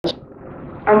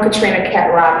I'm Katrina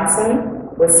Cat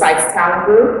Robinson with Sykes Talent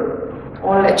Group. I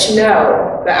want to let you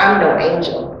know that I'm no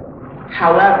angel.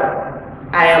 However,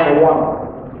 I am a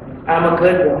woman. I'm a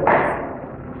good woman.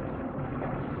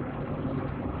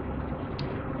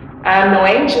 I'm no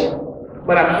angel,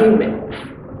 but I'm human.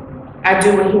 I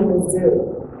do what humans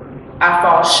do. I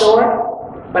fall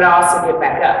short, but I also get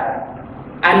back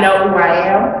up. I know who I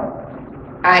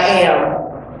am. I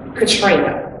am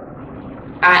Katrina.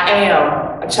 I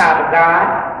am a child of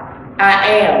God. I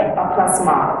am a plus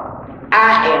model.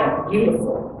 I am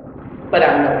beautiful, but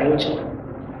I'm no angel.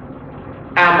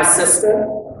 I'm a sister,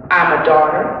 I'm a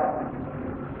daughter,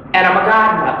 and I'm a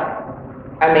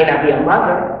godmother. I may not be a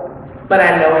mother, but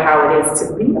I know how it is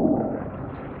to be a mother.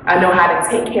 I know how to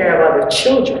take care of other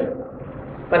children,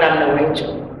 but I'm no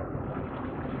angel.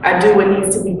 I do what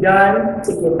needs to be done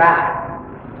to get by,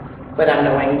 but I'm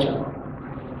no angel.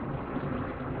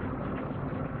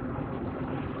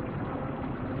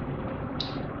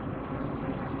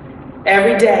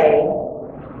 Every day,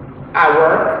 I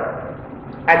work,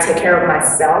 I take care of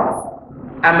myself.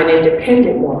 I'm an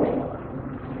independent woman.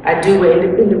 I do what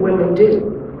independent women do.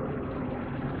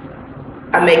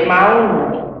 I make my own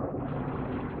money.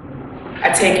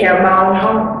 I take care of my own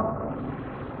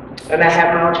home. And I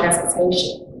have my own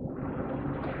transportation.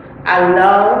 I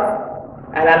love,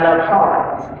 and I love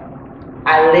hard.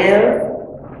 I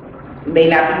live, may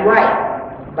not be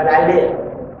right, but I live.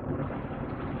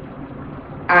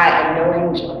 I am no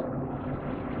angel,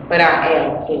 but I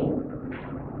am king.